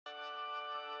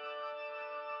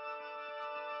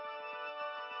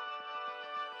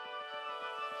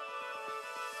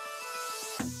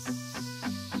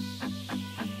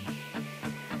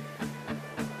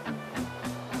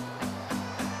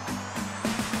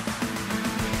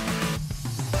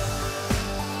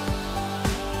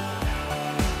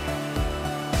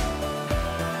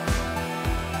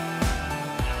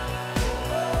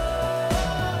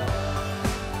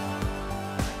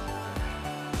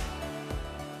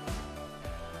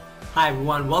Hi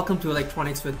everyone, welcome to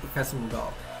Electronics with Professor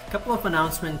Mughal. A couple of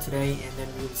announcements today and then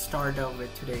we'll start out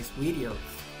with today's video.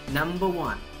 Number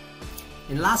one,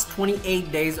 in the last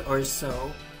 28 days or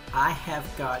so, I have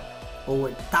got over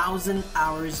 1,000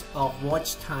 hours of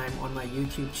watch time on my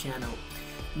YouTube channel.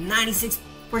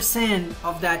 96%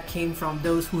 of that came from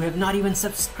those who have not even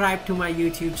subscribed to my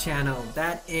YouTube channel.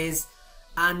 That is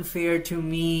unfair to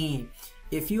me.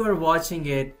 If you are watching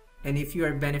it and if you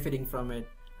are benefiting from it,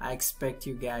 I expect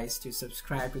you guys to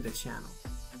subscribe to the channel.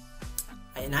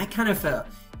 And I kind of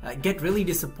get really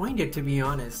disappointed, to be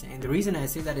honest. And the reason I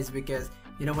say that is because,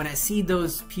 you know, when I see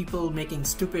those people making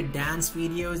stupid dance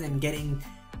videos and getting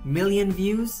million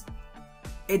views,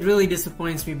 it really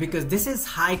disappoints me, because this is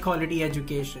high quality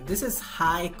education. This is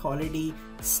high quality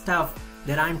stuff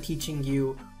that I'm teaching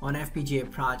you on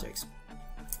FPGA projects.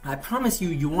 I promise you,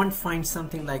 you won't find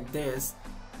something like this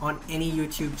on any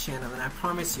YouTube channel. And I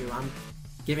promise you, I'm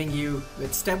giving you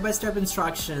with step-by-step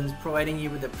instructions, providing you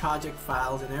with the project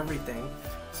files and everything.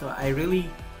 So I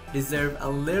really deserve a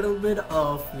little bit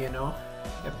of, you know,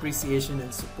 appreciation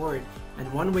and support.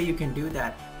 And one way you can do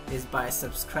that is by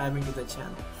subscribing to the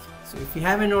channel. So if you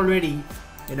haven't already,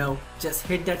 you know, just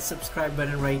hit that subscribe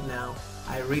button right now.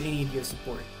 I really need your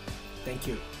support. Thank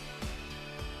you.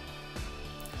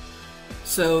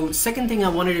 So second thing I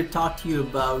wanted to talk to you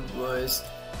about was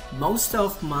most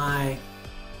of my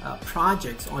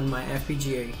projects on my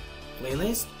FPGA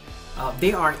playlist,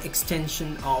 they are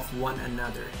extension of one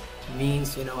another.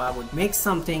 Means, you know, I would make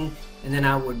something and then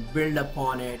I would build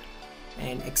upon it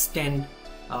and extend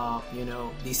you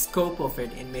know, the scope of it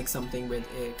and make something with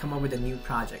come up with a new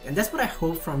project. And that's what I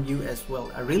hope from you as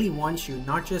well. I really want you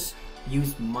not just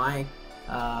use my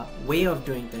way of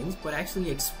doing things, but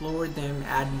actually explore them,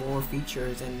 add more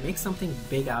features and make something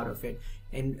big out of it.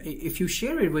 And if you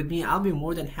share it with me, I'll be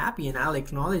more than happy, and I'll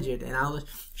acknowledge it, and I'll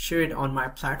share it on my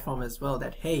platform as well,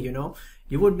 that hey, you know,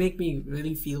 you would make me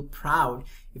really feel proud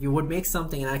if you would make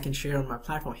something and I can share on my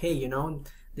platform. Hey, you know,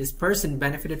 this person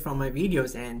benefited from my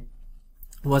videos and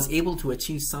was able to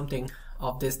achieve something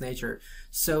of this nature.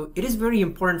 So it is very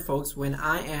important, folks, when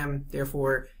I am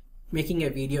therefore making a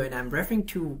video and I'm referring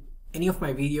to any of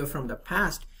my video from the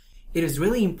past, it is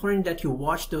really important that you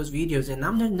watch those videos. And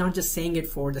I'm not just saying it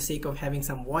for the sake of having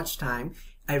some watch time.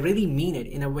 I really mean it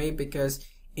in a way, because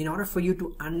in order for you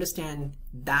to understand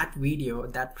that video,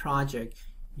 that project,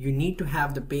 you need to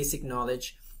have the basic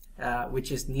knowledge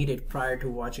which is needed prior to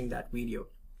watching that video.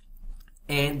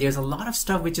 And there's a lot of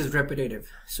stuff which is repetitive.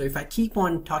 So if I keep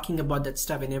on talking about that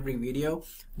stuff in every video,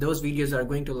 those videos are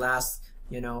going to last,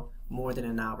 you know, more than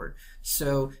an hour.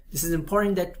 So this is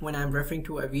important that when I'm referring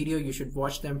to a video, you should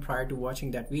watch them prior to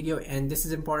watching that video. And this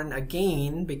is important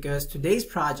again because today's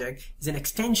project is an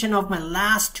extension of my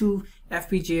last two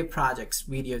FPGA projects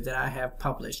videos that I have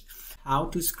published. How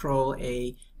to scroll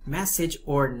a message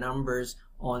or numbers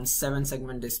on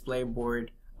 7-segment display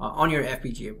board on your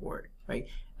FPGA board, right?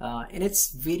 And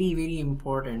it's very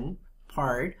important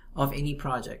part of any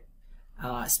project,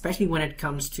 especially when it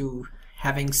comes to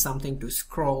having something to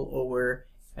scroll over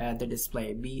the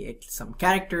display, be it some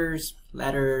characters,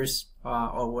 letters,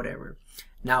 or whatever.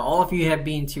 Now, all of you have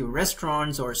been to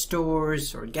restaurants or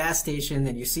stores or gas stations,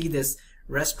 and you see this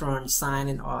restaurant sign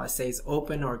and says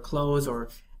open or close, or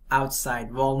outside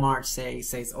Walmart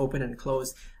says open and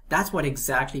close. That's what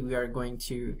exactly we are going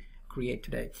to create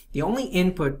today. The only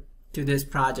input to this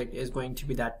project is going to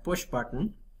be that push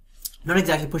button. Not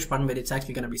exactly push button, but it's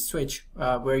actually going to be switch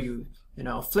where you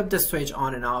know, flip the switch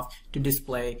on and off to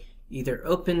display either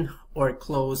open or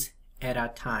close at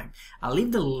a time. I'll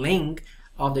leave the link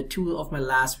of the two of my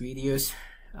last videos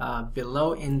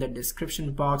below in the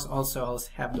description box. Also, I'll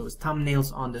have those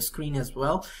thumbnails on the screen as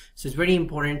well. So it's very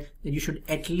important that you should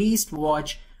at least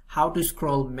watch how to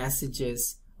scroll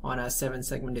messages on a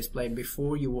 7-segment display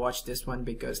before you watch this one,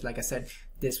 because like I said,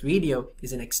 this video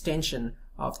is an extension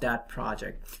of that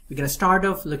project. We're going to start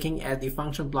off looking at the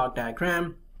function block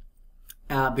diagram.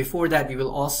 Before that, we will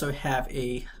also have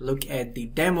a look at the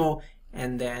demo,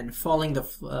 and then following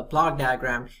the block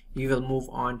diagram, we will move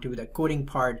on to the coding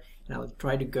part, and I'll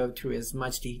try to go through as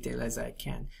much detail as I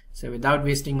can. So without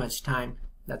wasting much time,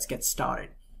 let's get started.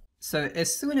 So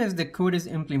as soon as the code is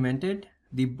implemented,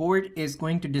 the board is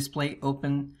going to display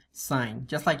open sign,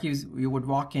 just like you would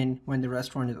walk in when the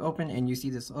restaurant is open and you see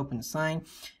this open sign.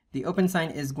 The open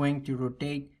sign is going to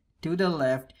rotate to the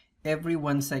left every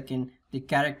 1 second. The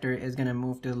character is going to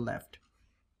move to the left.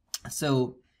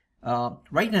 So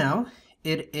right now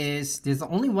there's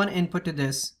only one input to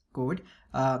this code,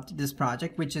 to this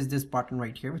project, which is this button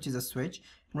right here, which is a switch.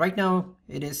 Right now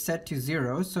it is set to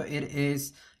 0, so it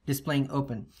is displaying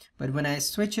open. But when I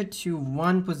switch it to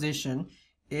one position,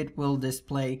 it will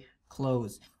display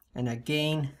close. And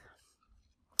again,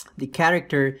 the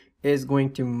character is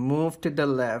going to move to the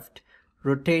left,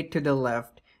 rotate to the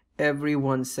left every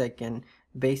 1 second,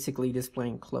 basically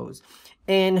displaying close.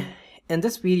 And in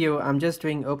this video, I'm just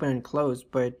doing open and close,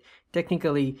 but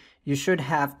technically you should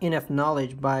have enough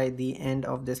knowledge by the end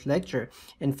of this lecture.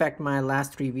 In fact, my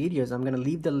last 3 videos, I'm going to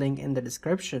leave the link in the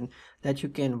description that you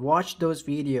can watch those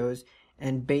videos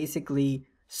and basically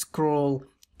scroll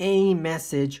any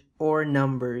message or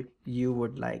number you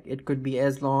would like. It could be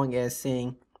as long as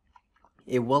saying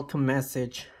a welcome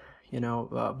message, you know,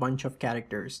 a bunch of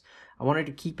characters. I wanted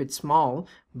to keep it small,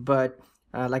 but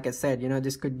like I said, you know,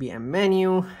 this could be a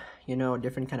menu, you know,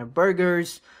 different kind of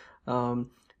burgers,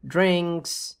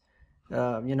 drinks,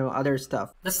 you know, other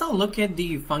stuff. Let's now look at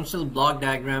the functional block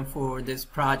diagram for this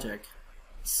project.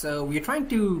 So we're trying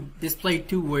to display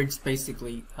 2 words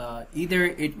basically. Either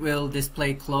it will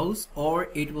display close or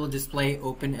it will display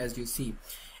open, as you see.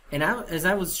 And as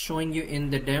I was showing you in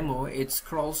the demo, it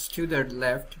scrolls to the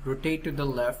left, rotate to the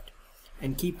left,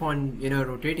 and keep on, you know,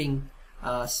 rotating,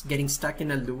 getting stuck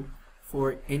in a loop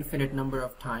for infinite number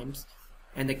of times.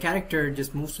 And the character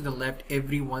just moves to the left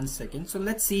every 1 second. So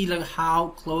let's see like how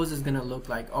close is gonna look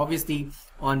like. Obviously,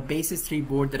 on Basys 3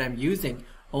 board that I'm using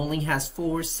only has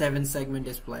 4 7-segment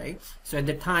display. So at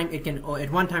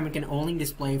one time it can only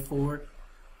display 4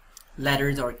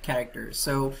 letters or characters.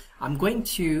 So I'm going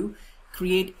to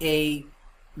create a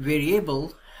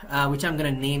variable which I'm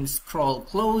going to name scroll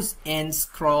close and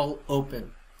scroll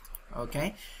open.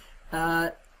 Okay,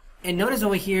 and notice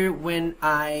over here when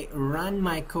I run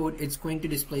my code, it's going to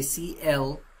display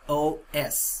CLOS,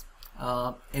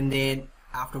 and then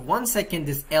after 1 second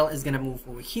this L is going to move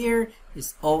over here,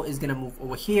 this O is going to move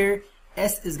over here,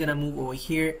 S is going to move over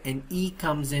here, and E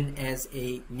comes in as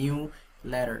a new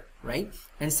letter, right?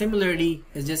 And similarly,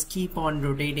 it's just keep on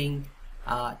rotating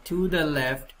to the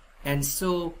left, and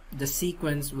so the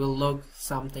sequence will look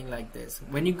something like this.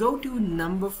 When you go to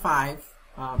number 5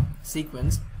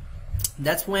 sequence,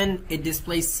 that's when it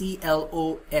displays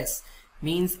CLOS,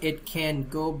 means it can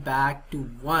go back to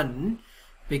 1,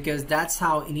 because that's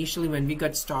how initially when we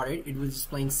got started it was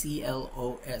displaying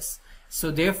CLOS.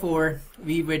 So therefore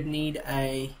we would need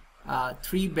a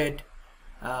 3-bit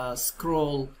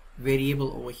scroll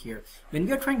variable over here. When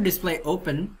we are trying to display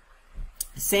open,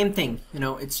 same thing, you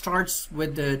know, it starts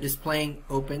with the displaying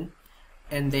open,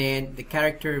 and then the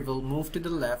character will move to the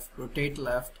left, rotate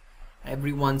left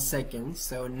every 1 second.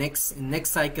 So next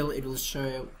cycle it will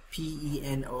show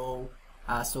PENO.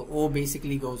 So O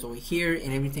basically goes over here,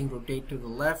 and everything rotate to the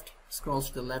left, scrolls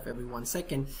to the left every 1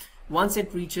 second. Once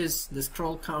it reaches, the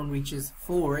scroll count reaches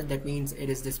 4, that means it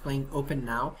is displaying open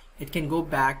now. It can go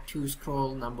back to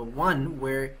scroll number 1,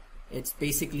 where it's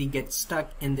basically gets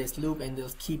stuck in this loop, and they'll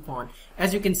keep on,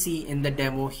 as you can see in the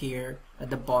demo here at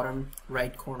the bottom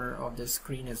right corner of the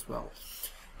screen as well.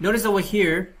 Notice over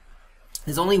here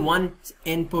there's only one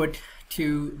input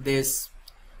to this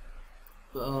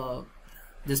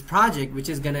this project, which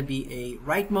is going to be a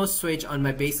rightmost switch on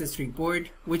my Basys 3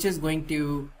 board, which is going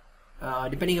to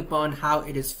depending upon how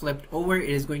it is flipped over, it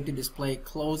is going to display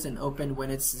close and open.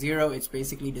 When it's 0, it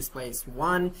basically displays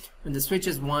 1. When the switch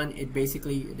is 1, it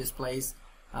basically displays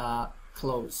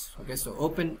close. Okay, so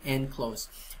open and close.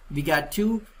 We got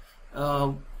 2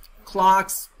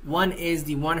 clocks. One is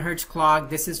the 1 Hz clock.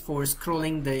 This is for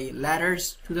scrolling the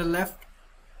ladders to the left.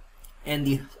 And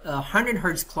the 100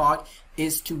 Hz clock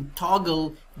is to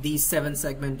toggle the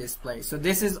 7-segment display. So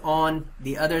this is on,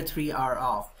 the other 3 are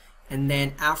off. And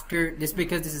then after this,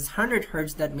 because this is 100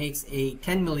 Hz, that makes a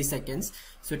 10 milliseconds.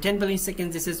 So 10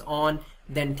 milliseconds this is on,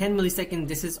 then 10 milliseconds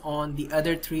this is on, the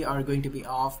other 3 are going to be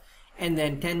off, and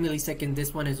then 10 milliseconds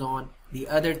this one is on, the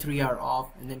other 3 are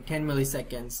off, and then 10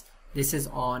 milliseconds this is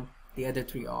on, the other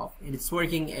 3 off. And it's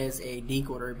working as a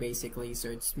decoder basically, so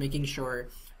it's making sure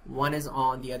one is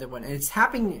on, the other one, and it's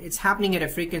happening at a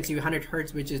frequency of 100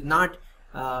 Hz, which is not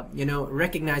you know,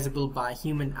 recognizable by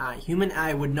human eye. Human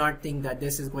eye would not think that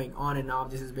this is going on and off.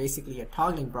 This is basically a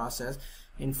toggling process.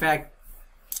 In fact,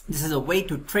 this is a way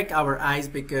to trick our eyes,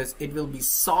 because it will be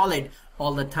solid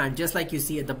all the time, just like you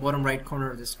see at the bottom right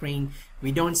corner of the screen.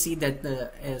 We don't see that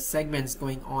the segments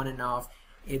going on and off.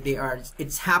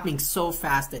 It's happening so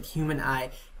fast that human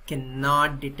eye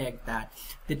cannot detect that.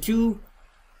 The 2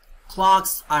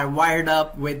 clocks are wired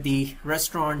up with the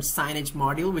restaurant signage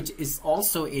module, which is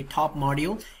also a top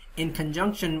module, in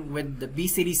conjunction with the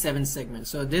BCD7 segment.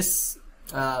 So this,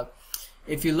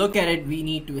 if you look at it, we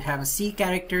need to have a C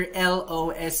character,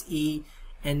 LOSE,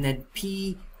 and then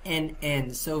P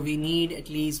N. So we need at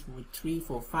least 3,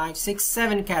 4, 5, 6,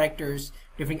 7 characters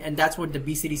different, and that's what the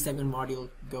BCD7 module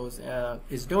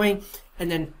is doing.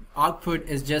 And then output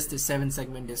is just a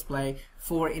 7-segment display,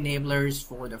 4 enablers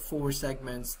for the 4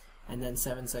 segments, and then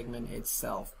 7 segment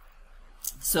itself.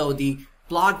 So the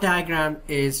block diagram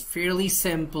is fairly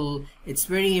simple. It's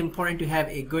very important to have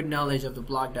a good knowledge of the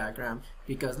block diagram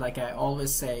because, like I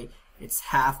always say, it's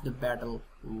half the battle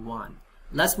won.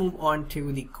 Let's move on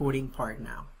to the coding part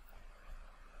now.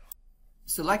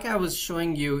 So like I was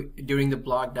showing you during the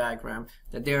block diagram,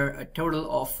 that there are a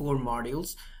total of 4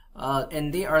 modules,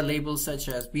 and they are labeled such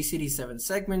as BCD7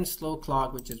 segment, slow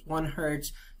clock, which is 1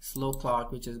 Hz, slow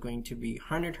clock, which is going to be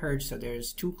 100 Hz, so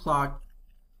there's 2 clock,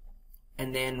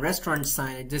 and then restaurant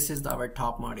signage. This is our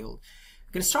top module.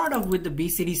 We're going to start off with the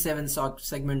BCD7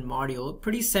 segment module.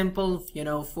 Pretty simple,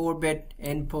 4-bit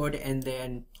input, and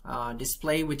then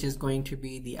display, which is going to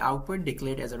be the output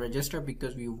declared as a register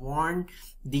because we want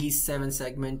these 7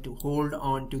 segments to hold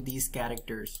on to these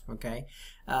characters. Okay,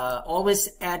 always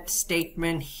add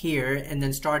statement here, and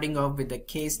then starting off with the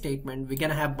case statement. We're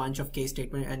gonna have a bunch of case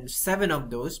statements, and 7 of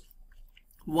those,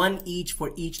 1 each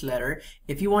for each letter.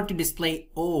 If you want to display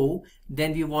O,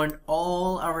 then we want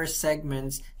all our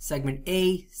segments, segment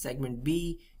A, segment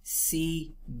B,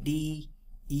 C, D,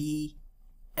 E,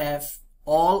 F,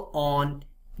 all on.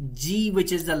 G,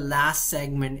 which is the last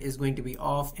segment, is going to be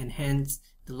off, and hence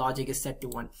the logic is set to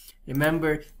 1.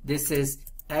 Remember, this is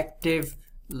active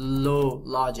low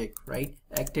logic, right?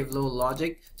 Active low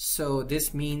logic. So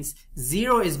this means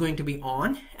 0 is going to be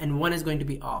on and 1 is going to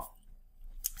be off.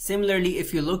 Similarly,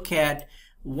 if you look at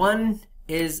 1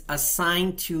 is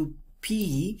assigned to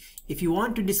P, if you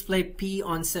want to display P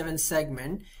on 7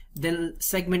 segment, then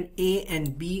segment A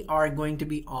and B are going to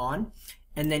be on,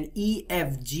 and then E,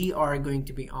 F, G are going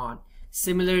to be on.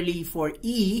 Similarly for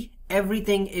E,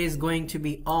 everything is going to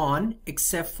be on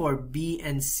except for B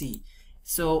and C.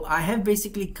 So I have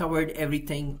basically covered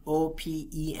everything. O, P,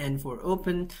 E, N for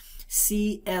open.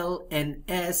 C, L, and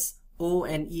S, O,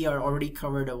 and E are already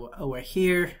covered over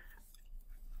here.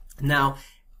 Now,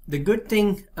 the good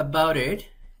thing about it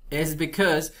is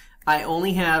because I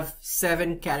only have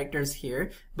 7 characters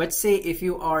here, but say if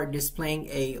you are displaying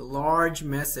a large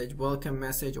message, welcome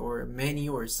message or a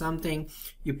menu or something,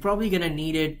 you're probably gonna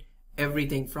need it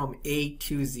everything from A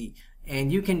to Z,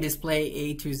 and you can display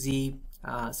A to Z,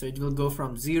 so it will go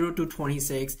from 0 to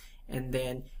 26, and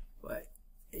then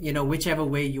whichever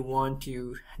way you want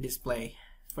to display.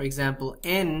 For example,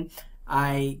 N,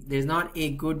 there's not a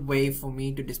good way for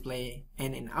me to display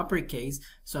N in uppercase,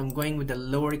 so I'm going with the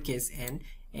lowercase n.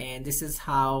 And this is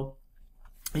how,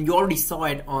 and you already saw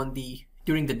it on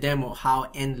during the demo,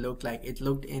 how N looked like. It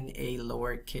looked in a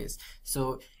lowercase.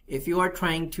 So if you are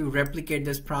trying to replicate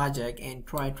this project and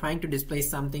trying to display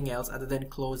something else other than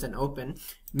close and open,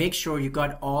 make sure you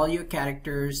got all your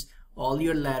characters, all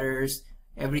your letters,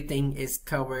 everything is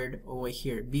covered over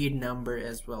here, be it number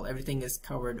as well. Everything is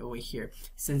covered over here.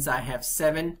 Since I have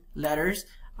 7 letters,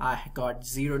 I got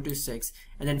 0 to 6,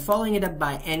 and then following it up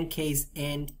by N case,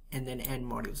 N, and then N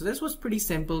module. So this was pretty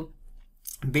simple,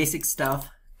 basic stuff.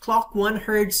 Clock 1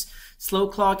 Hz, slow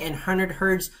clock, and 100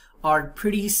 Hz are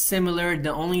pretty similar.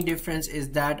 The only difference is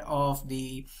that of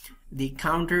the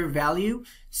counter value.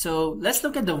 So let's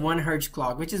look at the 1 Hz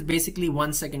clock, which is basically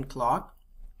 1 second clock.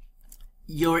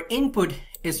 Your input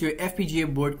is your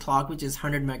FPGA board clock, which is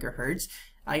 100 megahertz.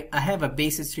 I have a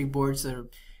Basys 3 board, so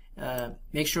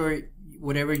make sure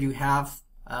whatever you have,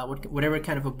 whatever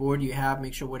kind of a board you have,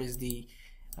 make sure what is the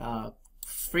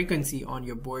frequency on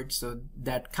your board, so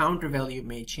that counter value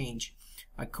may change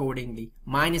accordingly.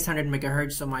 Mine is 100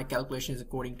 megahertz, so my calculation is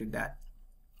according to that.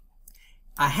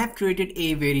 I have created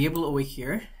a variable over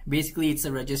here. Basically, it's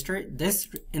a register.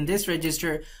 In this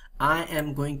register, I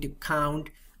am going to count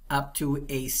up to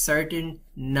a certain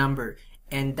number,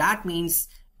 and that means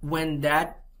when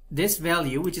this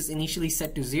value, which is initially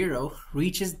set to 0,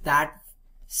 reaches that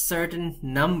certain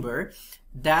number,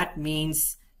 that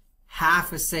means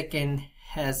half a second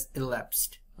has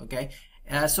elapsed. Okay,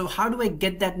 so how do I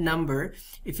get that number?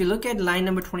 If you look at line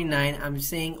number 29, I'm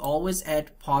saying always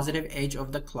at positive edge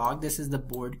of the clock. This is the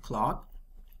board clock.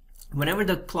 Whenever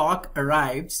the clock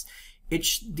arrives, I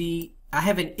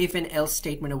have an if and else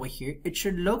statement over here. It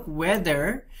should look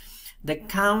whether the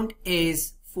count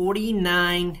is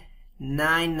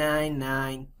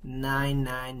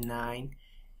 49,999,999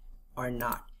 or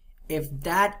not. If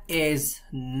that is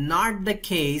not the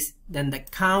case, then the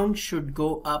count should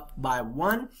go up by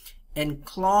 1 and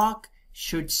clock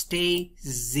should stay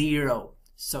 0.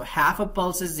 So half a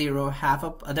pulse is 0,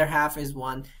 other half is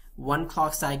 1. One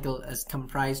clock cycle is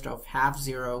comprised of half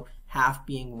 0, half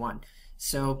being 1.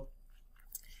 So,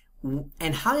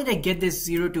 and how did I get this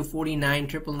 0 to 49,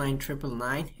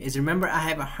 999, is remember I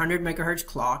have a 100 megahertz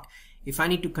clock. If I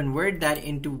need to convert that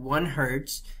into 1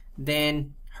 hertz,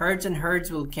 then hertz and hertz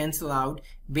will cancel out.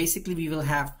 Basically, we will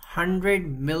have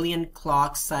 100 million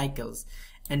clock cycles.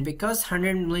 And because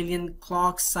 100 million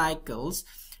clock cycles,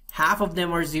 half of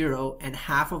them are 0 and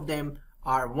half of them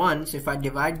are 1. So if I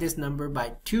divide this number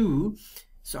by 2,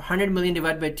 so 100 million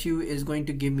divided by 2 is going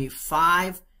to give me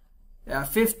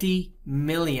 50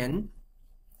 million,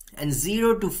 and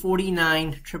 0 to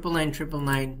 49,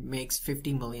 999 makes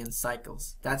 50 million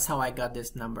cycles. That's how I got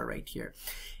this number right here.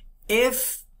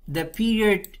 If the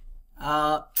period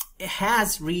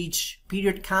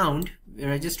period count,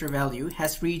 register value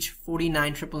has reached 49,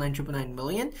 999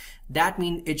 million, that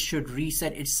means it should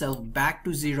reset itself back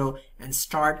to 0 and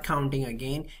start counting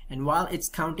again. And while it's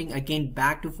counting again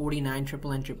back to 49,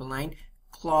 999,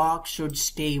 clock should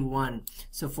stay 1.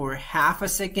 So for half a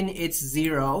second it's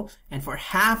 0, and for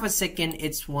half a second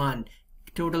it's 1.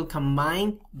 Total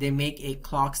combined, they make a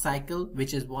clock cycle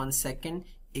which is 1 second,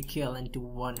 equivalent to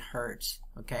 1 hertz.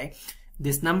 Okay,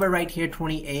 this number right here,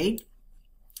 28,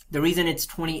 the reason it's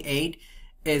 28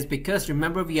 is because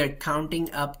remember we are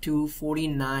counting up to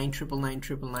 49,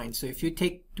 999. So if you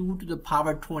take 2 to the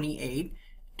power 28,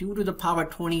 2 to the power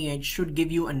 28 should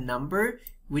give you a number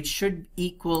which should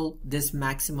equal this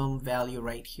maximum value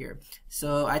right here.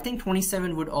 So I think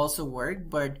 27 would also work,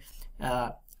 but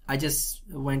I just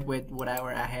went with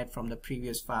whatever I had from the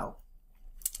previous file.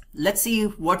 Let's see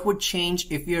what would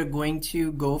change if we are going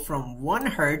to go from 1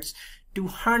 hertz to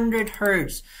 100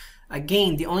 hertz.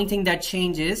 Again, the only thing that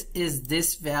changes is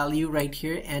this value right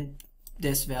here and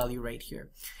this value right here.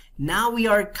 Now we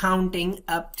are counting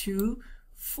up to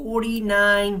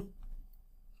 49,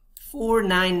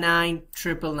 499,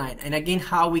 999. And again,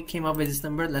 how we came up with this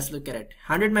number, let's look at it.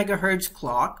 100 megahertz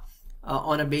clock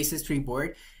on a Basys 3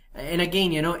 board. And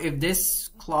again, you know, if this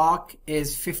clock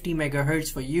is 50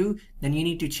 megahertz for you, then you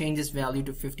need to change this value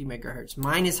to 50 megahertz.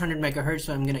 Mine is 100 megahertz,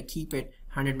 so I'm going to keep it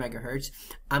 100 megahertz.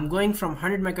 I'm going from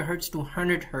 100 megahertz to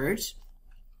 100 hertz.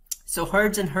 So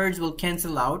hertz and hertz will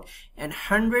cancel out, and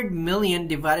 100 million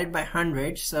divided by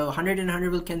 100, so 100 and 100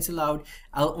 will cancel out.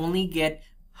 I'll only get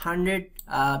 100,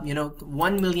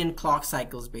 1 million clock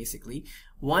cycles basically.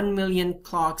 1 million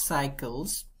clock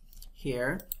cycles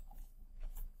here.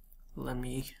 Let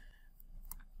me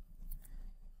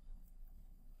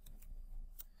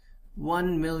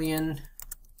 1 million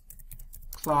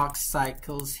clock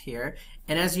cycles here,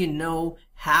 and as you know,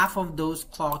 half of those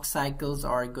clock cycles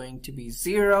are going to be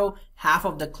 0, half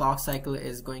of the clock cycle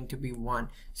is going to be 1.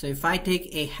 So if I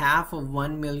take a half of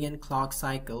 1 million clock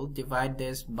cycle, divide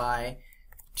this by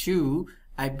 2,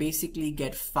 I basically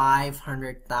get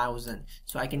 500,000.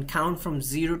 So I can count from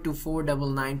 0 to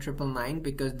 499,999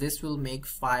 because this will make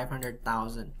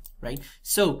 500,000. Right?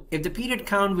 So if the period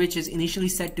count, which is initially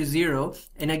set to 0,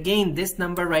 and again this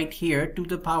number right here, to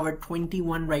the power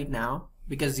 21 right now,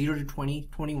 because 0 to 20,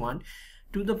 21,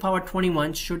 to the power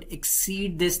 21 should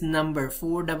exceed this number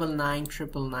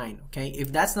 499,999. Okay,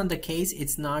 if that's not the case,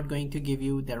 it's not going to give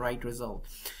you the right result.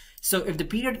 So if the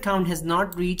period count has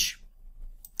not reached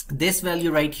this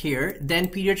value right here, then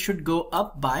period should go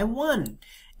up by 1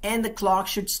 and the clock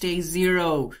should stay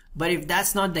 0. But if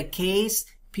that's not the case,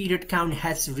 period count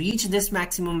has reached this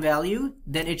maximum value,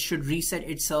 then it should reset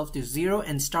itself to 0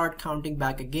 and start counting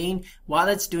back again. While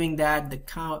it's doing that, the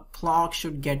clock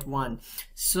should get 1.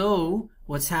 So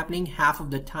what's happening? Half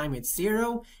of the time it's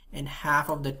 0 and half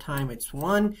of the time it's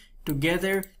 1.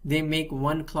 Together they make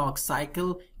 1 clock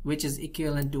cycle, which is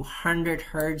equivalent to 100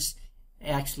 hertz.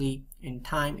 Actually in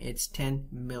time it's 10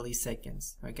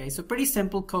 milliseconds. Okay, so pretty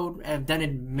simple code. I've done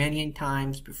it many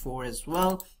times before as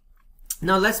well.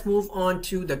 Now let's move on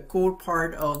to the core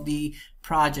part of the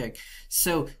project.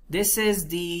 So this is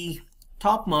the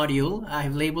top module.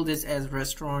 I've labeled this as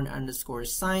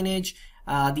restaurant_signage.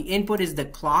 The input is the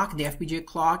clock, the FPGA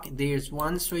clock. There's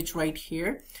one switch right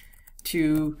here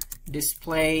to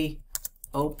display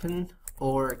open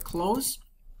or close.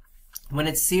 When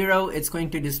it's 0, it's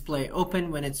going to display open.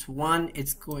 When it's 1,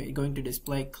 it's going to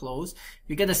display close.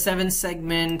 We got the 7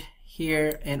 segment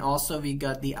here, and also we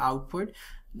got the output.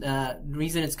 The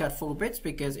reason it's got 4 bits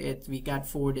because we got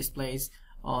 4 displays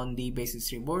on the Basys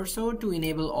 3 board, so to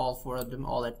enable all 4 of them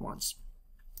all at once.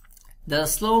 The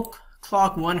slow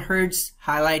clock 1 hertz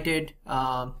highlighted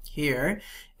here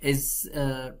is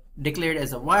declared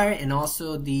as a wire, and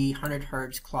also the 100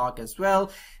 hertz clock as well.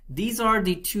 These are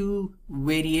the 2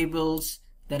 variables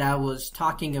that I was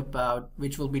talking about,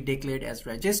 which will be declared as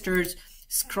registers: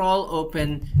 scroll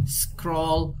open,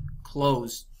 scroll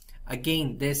close.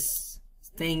 Again, this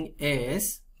thing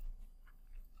is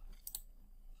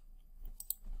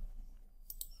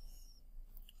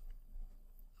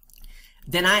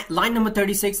Then line number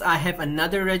 36, I have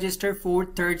another register,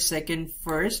 4th, 3rd, 2nd,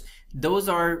 1st. Those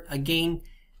are again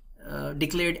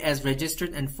declared as registered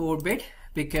and 4-bit,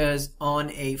 because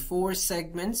on a 4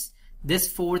 segments,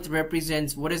 this 4th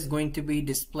represents what is going to be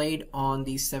displayed on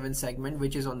the 7th segment,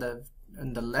 which is on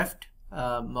the left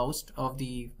most of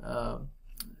the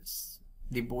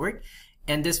board,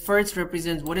 and this 1st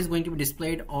represents what is going to be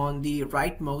displayed on the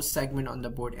rightmost segment on the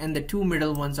board, and the 2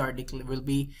 middle ones will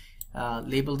be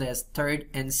labeled as 3rd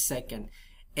and 2nd.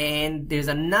 And there's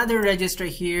another register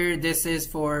here. This is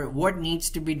for what needs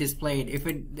to be displayed.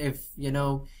 If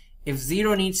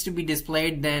 0 needs to be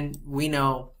displayed, then we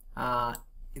know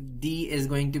D is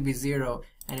going to be 0,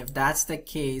 and if that's the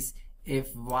case,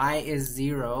 if Y is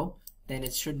 0, then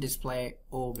it should display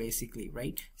O basically,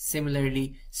 right?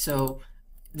 Similarly, so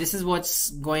this is what's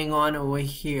going on over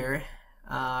here.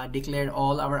 Declared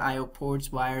all our IO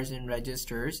ports, wires, and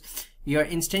registers. We are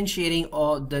instantiating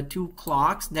all the 2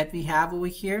 clocks that we have over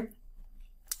here.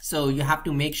 So you have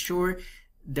to make sure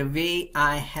the way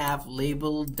I have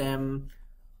labeled them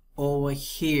over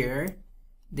here,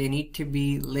 they need to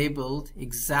be labeled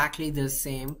exactly the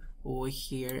same over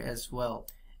here as well.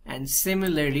 And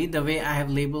similarly, the way I have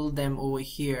labeled them over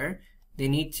here, they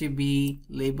need to be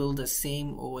labeled the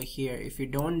same over here. If you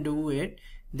don't do it,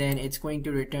 then it's going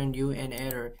to return you an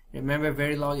error. Remember,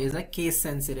 Verilog is a case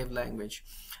sensitive language.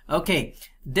 Okay,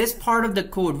 this part of the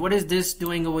code, what is this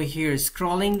doing over here?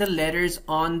 Scrolling the letters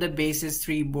on the Basys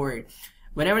 3 board.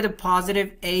 Whenever the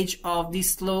positive edge of the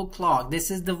slow clock,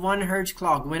 this is the 1 Hz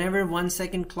clock, whenever 1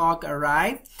 second clock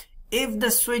arrives, if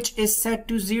the switch is set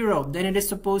to 0, then it is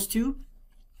supposed to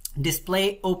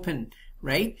display open,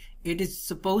 right? It is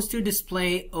supposed to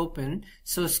display open.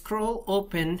 So scroll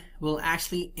open will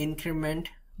actually increment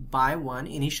by 1.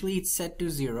 Initially it's set to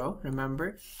 0.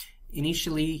 Remember,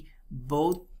 initially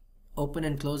both open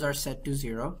and close are set to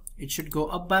 0. It should go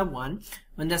up by 1.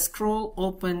 When the scroll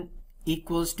open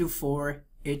equals to 4,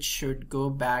 it should go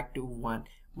back to 1.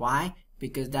 Why?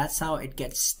 Because that's how it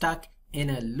gets stuck in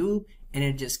a loop, and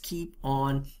it just keep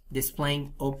on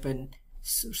displaying open,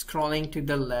 scrolling to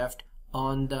the left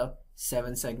on the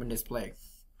 7 segment display.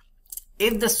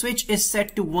 If the switch is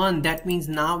set to 1, that means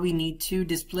now we need to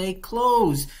display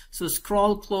close. So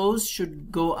scroll close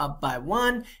should go up by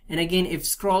 1. And again, if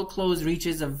scroll close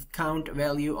reaches a count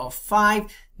value of 5,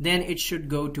 then it should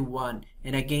go to 1.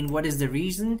 And again, what is the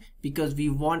reason? Because we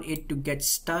want it to get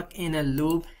stuck in a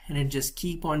loop and it just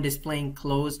keep on displaying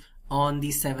close on the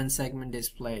 7 segment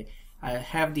display. I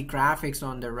have the graphics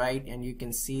on the right, and you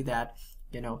can see that,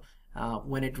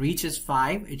 when it reaches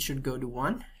 5, it should go to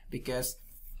 1, because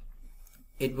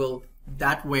it will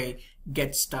that way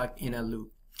get stuck in a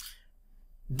loop.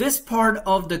 This part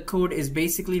of the code is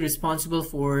basically responsible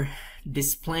for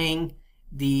displaying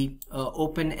the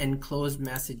open and closed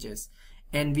messages,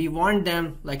 and we want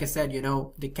them, like I said,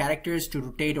 the characters to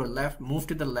rotate or move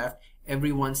to the left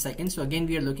every 1 second. So again,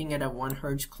 we are looking at a 1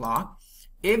 Hz clock.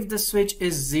 If the switch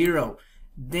is 0,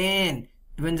 then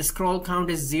when the scroll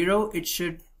count is 0, it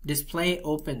should display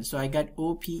open. So I got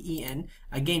OPEN.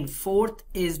 Again, 4th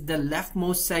is the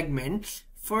leftmost segment,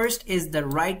 1st is the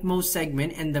rightmost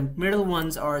segment, and the middle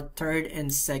ones are 3rd and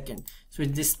 2nd. So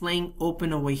it's displaying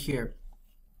open over here.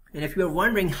 And if you're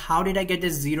wondering, how did I get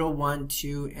the 0, 1,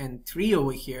 2, and 3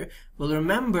 over here? Well,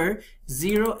 remember,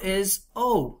 0 is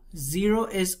O, 0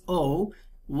 is O,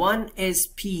 1 is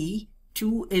P,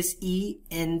 2 is E,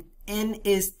 and N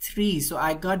is 3. So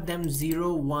I got them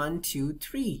 0, 1, 2,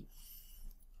 3.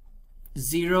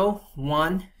 0,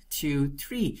 1, 2,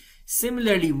 3.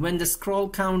 Similarly, when the scroll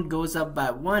count goes up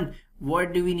by 1,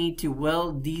 what do we need to?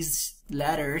 Well, these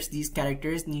letters, these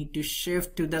characters need to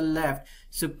shift to the left.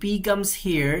 So P comes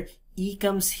here, E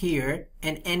comes here,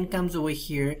 and N comes over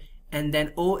here, and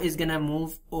then O is gonna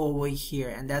move over here,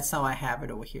 and that's how I have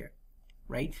it over here,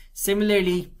 right?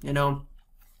 Similarly,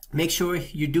 make sure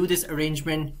you do this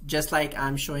arrangement just like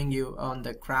I'm showing you on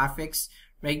the graphics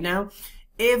right now.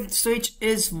 If switch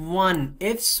is 1,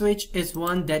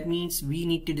 that means we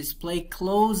need to display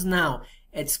close now.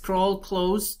 At scroll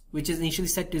close, which is initially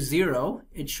set to 0,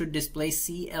 it should display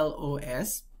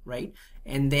CLOS, right?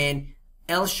 And then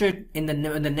L should, when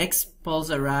the next pulse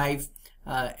arrive,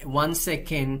 1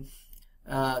 second,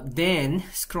 then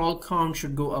scroll count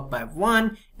should go up by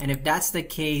 1. And if that's the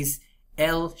case,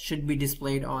 L should be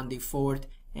displayed on the 4th,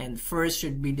 and 1st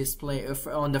should be displayed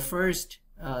on the 1st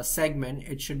segment.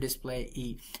 It should display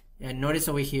E. And notice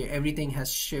over here, everything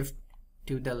has shift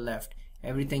to the left.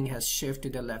 Everything has shift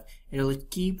to the left. It will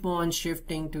keep on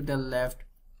shifting to the left,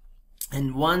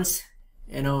 and once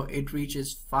it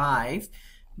reaches 5,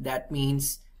 that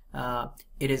means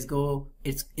it is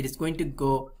going to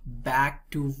go back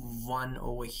to 1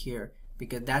 over here,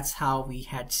 because that's how we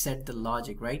had set the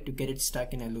logic, right, to get it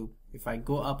stuck in a loop. If I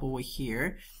go up over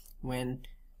here, when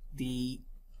the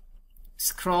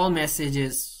scroll message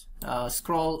is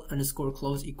scroll underscore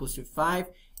close equals to 5,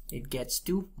 it gets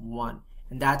to 1,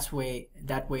 and that way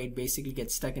it basically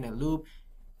gets stuck in a loop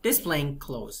displaying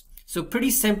close. So pretty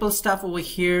simple stuff over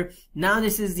here. Now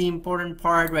this is the important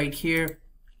part right here.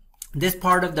 This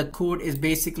part of the code is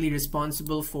basically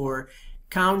responsible for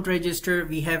count register.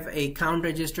 We have a count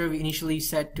register we initially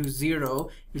set to 0,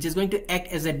 which is going to act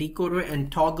as a decoder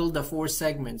and toggle the 4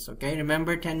 segments. Okay,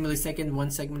 remember 10 milliseconds,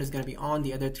 1 segment is going to be on,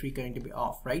 the other 3 going to be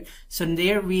off, right? So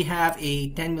there we have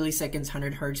a 10 milliseconds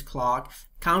 100 hertz clock.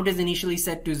 Count is initially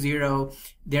set to 0.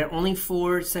 There are only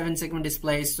 4 7-segment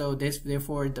displays, so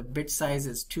therefore the bit size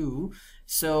is 2.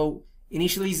 So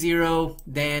initially 0,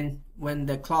 then when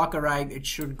the clock arrives, it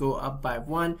should go up by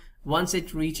 1. Once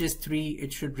it reaches 3,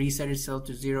 it should reset itself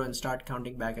to 0 and start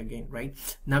counting back again, right?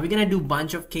 Now we're gonna do a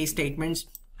bunch of case statements.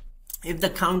 If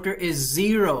the counter is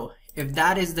 0, if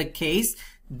that is the case,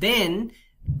 then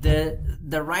the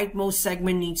rightmost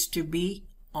segment needs to be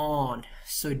on.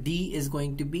 So D is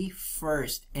going to be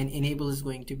first, and enable is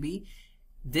going to be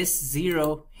this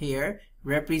 0 here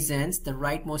represents the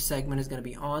rightmost segment is going to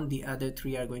be on, the other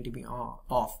 3 are going to be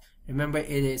off. Remember, it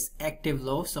is active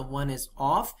low, so 1 is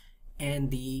off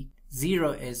and the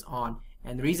 0 is on.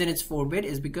 And the reason it's 4-bit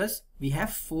is because we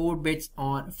have 4 bits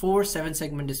on 4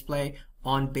 7-segment display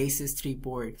on Basys 3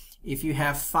 board. If you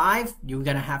have 5, you're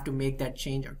gonna have to make that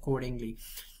change accordingly.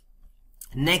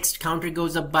 Next, counter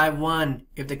goes up by 1.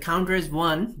 If the counter is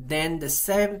 1, then the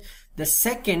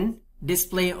second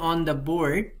display on the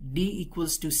board, D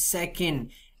equals to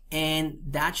second, and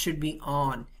that should be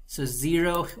on. So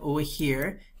 0 over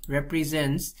here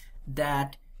represents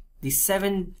that the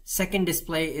second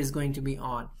display is going to be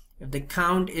on. If the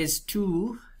count is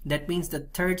 2, that means the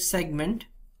third segment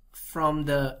from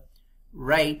the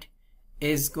right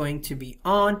is going to be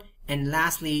on. And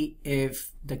lastly,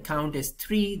 if the count is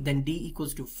 3, then D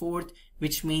equals to 4th,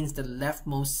 which means the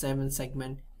leftmost 7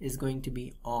 segment is going to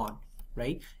be on,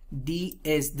 right?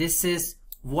 This is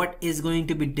what is going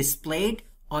to be displayed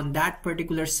on that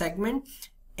particular segment,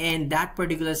 and that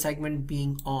particular segment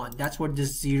being on. That's what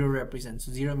this 0 represents.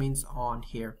 So 0 means on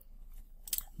here.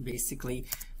 Basically,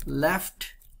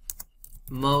 leftmost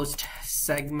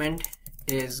segment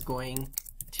is going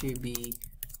to be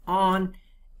on,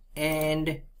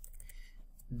 and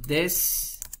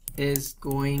this is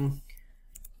going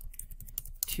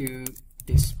to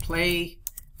display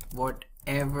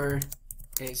whatever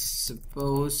is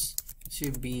supposed to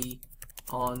be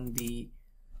on the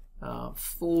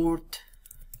 4th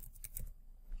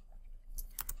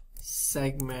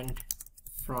segment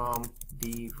from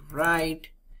the right.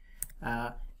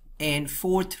 And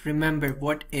 4th, remember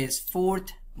what is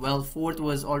 4th? Well, 4th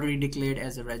was already declared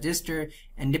as a register,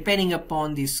 and depending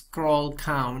upon the scroll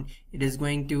count, it is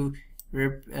going to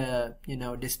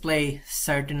display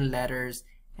certain letters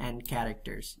and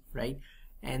characters, right?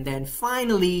 And then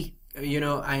finally, I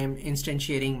am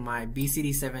instantiating my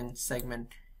BCD7 segment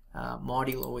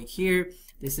module over here.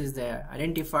 This is the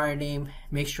identifier name.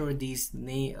 Make sure these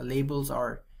labels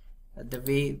are the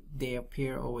way they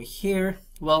appear over here.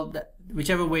 Well,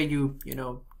 whichever way you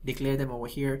declare them over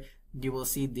here, you will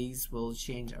see these will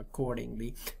change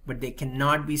accordingly, but they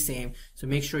cannot be same. So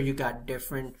make sure you got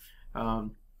different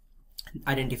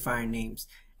identifier names,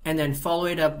 and then follow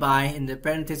it up by, in the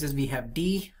parentheses we have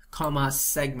D comma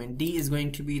segment. D is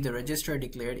going to be the register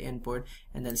declared input,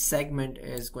 and then segment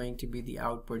is going to be the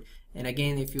output. And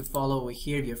again, if you follow over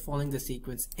here, we are following the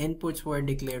sequence. Inputs were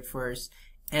declared first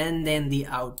and then the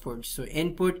output. So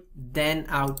input then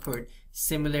output.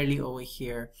 Similarly over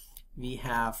here, we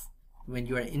have, when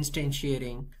you are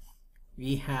instantiating,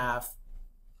 we have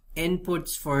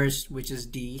inputs first, which is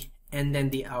D, and then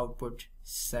the output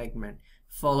segment,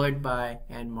 followed by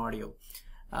end module.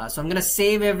 So I'm gonna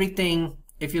save everything.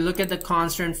 If you look at the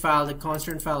constant file, the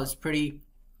constant file is pretty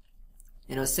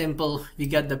simple. We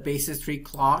got the Basys 3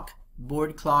 clock,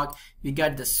 board clock. We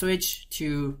got the switch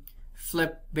to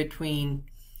flip between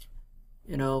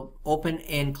open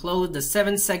and close, the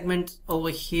 7 segments over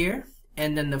here,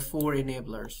 and then the 4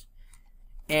 enablers.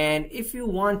 And if you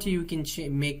want to, you can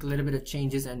make a little bit of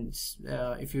changes, and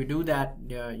if you do that,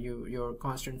 your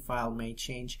constant file may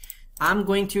change. I'm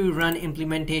going to run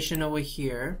implementation over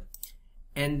here,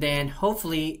 and then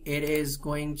hopefully it is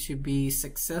going to be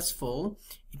successful.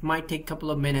 It might take a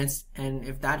couple of minutes, and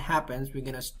if that happens, we're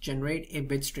going to generate a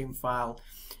bitstream file.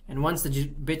 And once the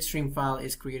bitstream file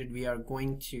is created, we are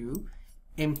going to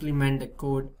implement the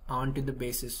code onto the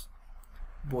Basys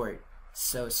board.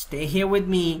 So stay here with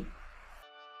me.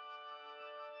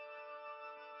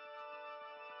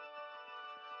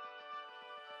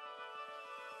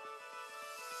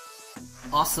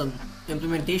 Awesome,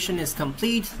 implementation is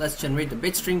complete. Let's generate the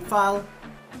bitstream file.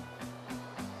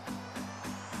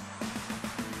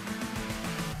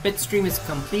 Bitstream is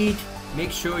complete.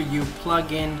 Make sure you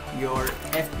plug in your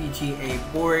FPGA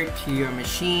board to your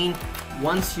machine.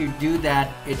 Once you do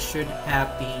that, it should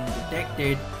have been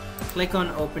detected. Click on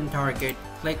Open Target,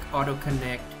 click Auto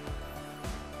Connect.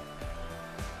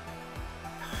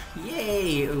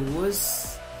 Yay, it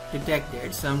was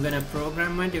detected. So I'm gonna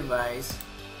program my device.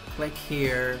 Click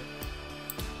here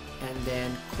and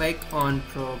then click on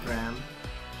Program,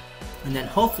 and then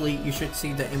hopefully you should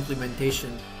see the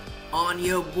implementation on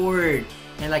your board.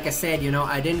 And like I said, you know,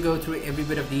 I didn't go through every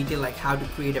bit of detail like how to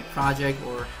create a project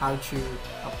or how to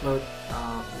upload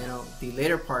you know, the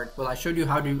later part. Well, I showed you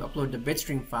how to upload the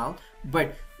bitstream file,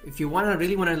 but if you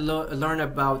really want to learn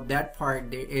about that part,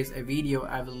 there is a video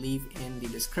I will leave in the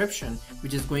description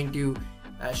which is going to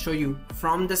show you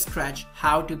from the scratch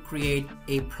how to create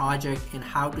a project and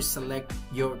how to select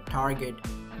your target,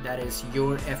 that is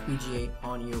your FPGA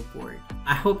on your board.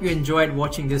 I hope you enjoyed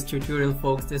watching this tutorial,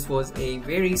 folks. This was a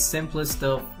very simplest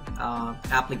of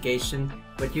application,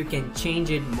 but you can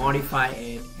change it, modify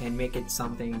it, and make it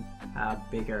something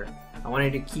bigger. I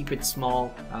wanted to keep it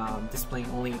small, displaying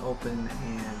only open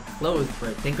and closed,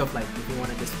 but think of like if you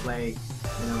want to display,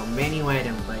 you know, menu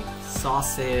items like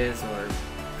sauces or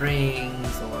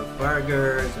drinks or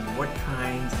burgers and what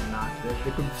kinds and not.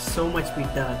 There could so much be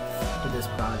done to this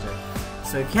project.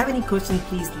 So if you have any questions,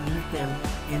 please leave them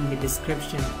in the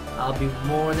description. I'll be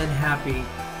more than happy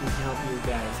to help you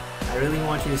guys. I really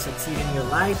want you to succeed in your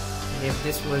life, and if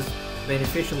this was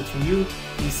beneficial to you,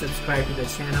 please subscribe to the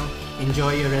channel.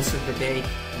 Enjoy your rest of the day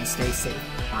and stay safe.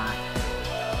 Bye.